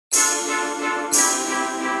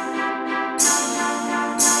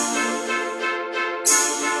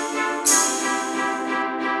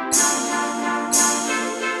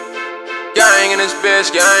this bitch,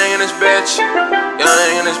 gang in this bitch.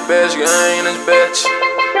 Gang in this bitch, gang in this bitch.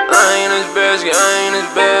 Gang in this bitch, gang in this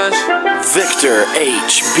bitch. Victor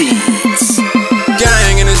H. Beats.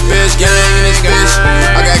 Gang in this bitch, gang in this bitch.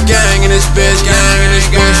 I got gang in this bitch, gang in this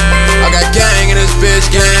bitch. I got gang in this bitch,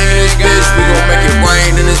 gang in this bitch. We gon' make it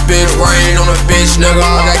rain in this bitch, rain on a bitch, nigga.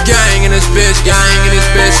 I got gang in this bitch, gang in this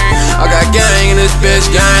bitch. I got gang in this bitch,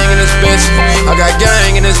 gang in this bitch. I got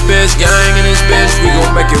gang in this bitch, gang in this bitch. We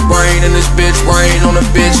gon' make it rain in this bitch, rain on a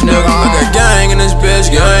bitch, nigga. I got gang in this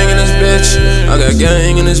bitch, gang in this bitch. I got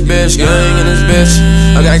gang in this bitch, gang in this bitch.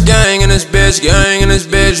 I got gang in this bitch, gang in this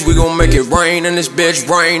bitch. We gon' make it rain in this bitch,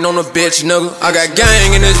 rain on a bitch, nigga. I got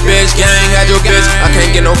gang in this bitch, gang had your bitch. I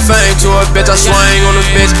can't get no fame to a bitch, I swing on a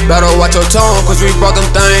bitch. Better watch your tone, cause we brought them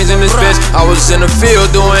things in this bitch. I was in the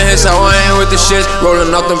field doing hits, I ain't with the shit.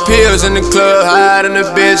 Rolling up them pills in the club, hiding the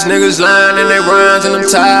bitch. Niggas lying in their rhymes and I'm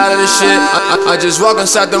tired of this shit. I just walk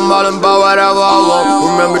inside the mall and buy whatever I want.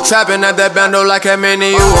 Remember trapping at that bando like how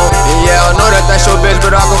many you want. And yeah, I know that that's your bitch,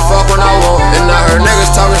 but I can fuck when I want. And I heard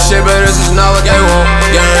niggas talking shit, but this is not what they want.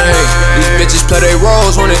 Gang, these bitches play their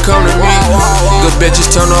roles when they come to me. Good bitches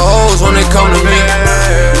turn to hoes when they come to me.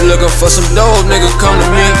 You looking for some dope, nigga, come to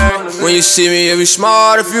me. When you see me, it be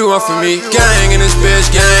smart if you want from me. Gang in this bitch,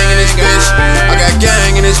 gang in this bitch. I got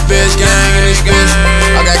gang in this bitch, gang in this bitch.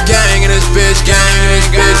 I got gang in this bitch, gang in this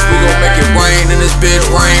bitch. We gon' make it rain in this bitch,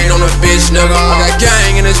 rain on a bitch, nigga. I got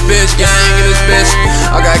gang in this bitch, gang in this bitch.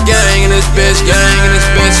 I got gang in this bitch, gang in this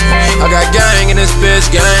bitch. I got gang in this bitch,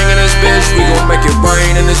 gang in this bitch. We gon' make it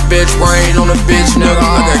rain in this bitch, rain on a bitch, nigga.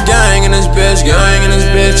 I got gang in this bitch, gang in this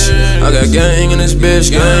bitch. I got gang in this bitch,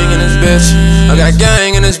 gang in this bitch. I got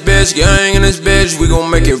gang in this bitch, gang in this bitch. We gon'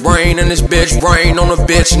 make it rain in this bitch, rain on a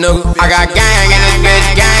bitch, nigga. I got gang in this bitch,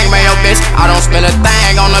 gang by your bitch. I don't spend a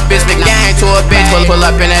thing on a bitch, big gang to a bitch. Pull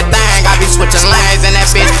up in that thing, I be switching lanes in that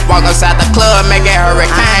bitch. Walk outside the club, make it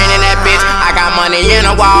hurricane in that bitch. I got money in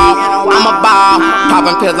the wall, I'm a ball.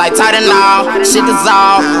 Popping pills like Tylenol, shit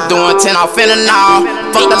dissolve. Doing 10 off in and all,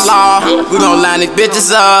 fuck the law. We gon' line these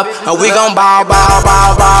bitches up, and we gon' ball, ball,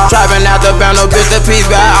 ball, ball. Driving out the bando, bitch, the piece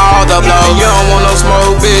got all the blow. You don't want no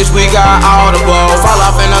smoke, bitch, we got all the blow. Fall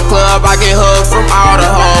off in the club, I get hugged from all the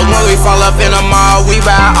hoes. When we fall up in the mall, we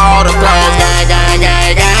buy all the clothes. Gang, gang,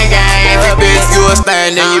 gang, gang, gang. Every bitch you a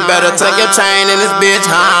stand, then you better tuck your chain in this bitch,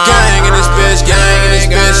 huh? Gang in this bitch, gang in this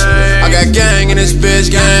bitch. I got gang in this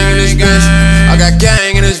bitch, gang in this bitch. I got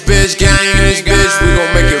gang in this bitch, gang in this bitch. We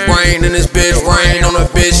gon' make it rain in this bitch, rain on a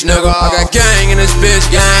bitch, nigga. I got gang in this bitch,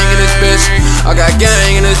 gang in this bitch. I got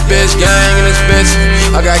gang in this bitch, gang in this bitch.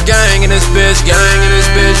 I got gang in this bitch, gang in this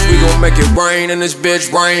bitch. We gon' make it rain in this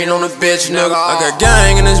bitch, rain on a bitch, nigga. I got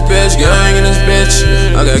gang in this bitch, gang in this bitch.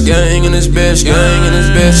 I got gang in this bitch, gang in this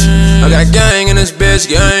bitch. I got gang in this bitch,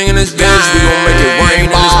 gang in this bitch. We gon' make it rain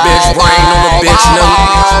in this bitch, rain on a bitch,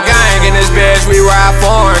 nigga. Gang in this bitch, we ride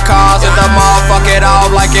foreign cars at the mall, fuck it off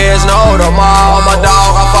like it's no tomorrow. I'm a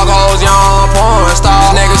dog, I fuck hoes, young porn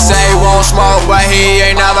star. Niggas say he won't smoke, but he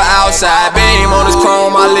ain't never outside. Beam on his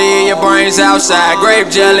chrome, I leave your brains outside. Grape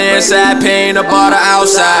jelly inside, peanut butter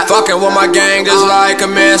outside. Fucking with my gang just like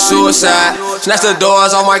commit suicide. Snatch the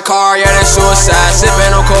doors off my car, yeah, that's suicide.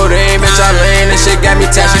 Sippin' on codeine, bitch, I lean, this shit got me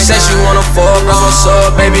tight. She said she wanna fuck, I'm what's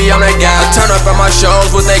up, baby, I'm that guy. I turn up at my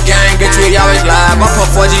shows with that gang, bitch, we always live. I put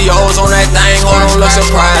 4 G's on that thing, hold on, look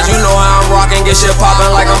surprised. You know how I'm rockin', get shit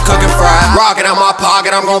poppin' like I'm cooking fries. Rockin' out my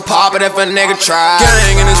pocket, I'm gon' pop it if a nigga try.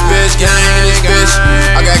 Gang in this bitch, gang in this bitch.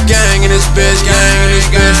 I got gang in this bitch, gang in this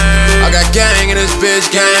bitch. I got gang in this bitch,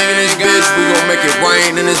 gang in this bitch. We gon' make it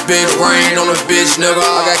rain in this bitch, rain on a bitch, nigga.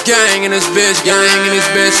 I got gang in this bitch, gang in this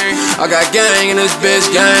bitch. I got gang in this bitch,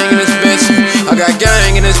 gang in this bitch. I got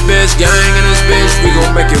gang in this bitch, gang in this bitch. We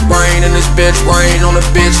gon' make it rain in this bitch, rain on a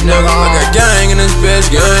bitch, nigga. I got gang in this bitch,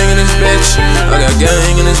 gang in this bitch. I got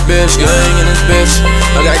gang in this bitch, gang in this bitch.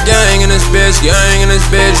 I got gang in this bitch, gang in this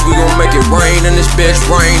bitch. We gon' make it rain in this bitch,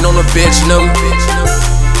 rain on a bitch, nigga.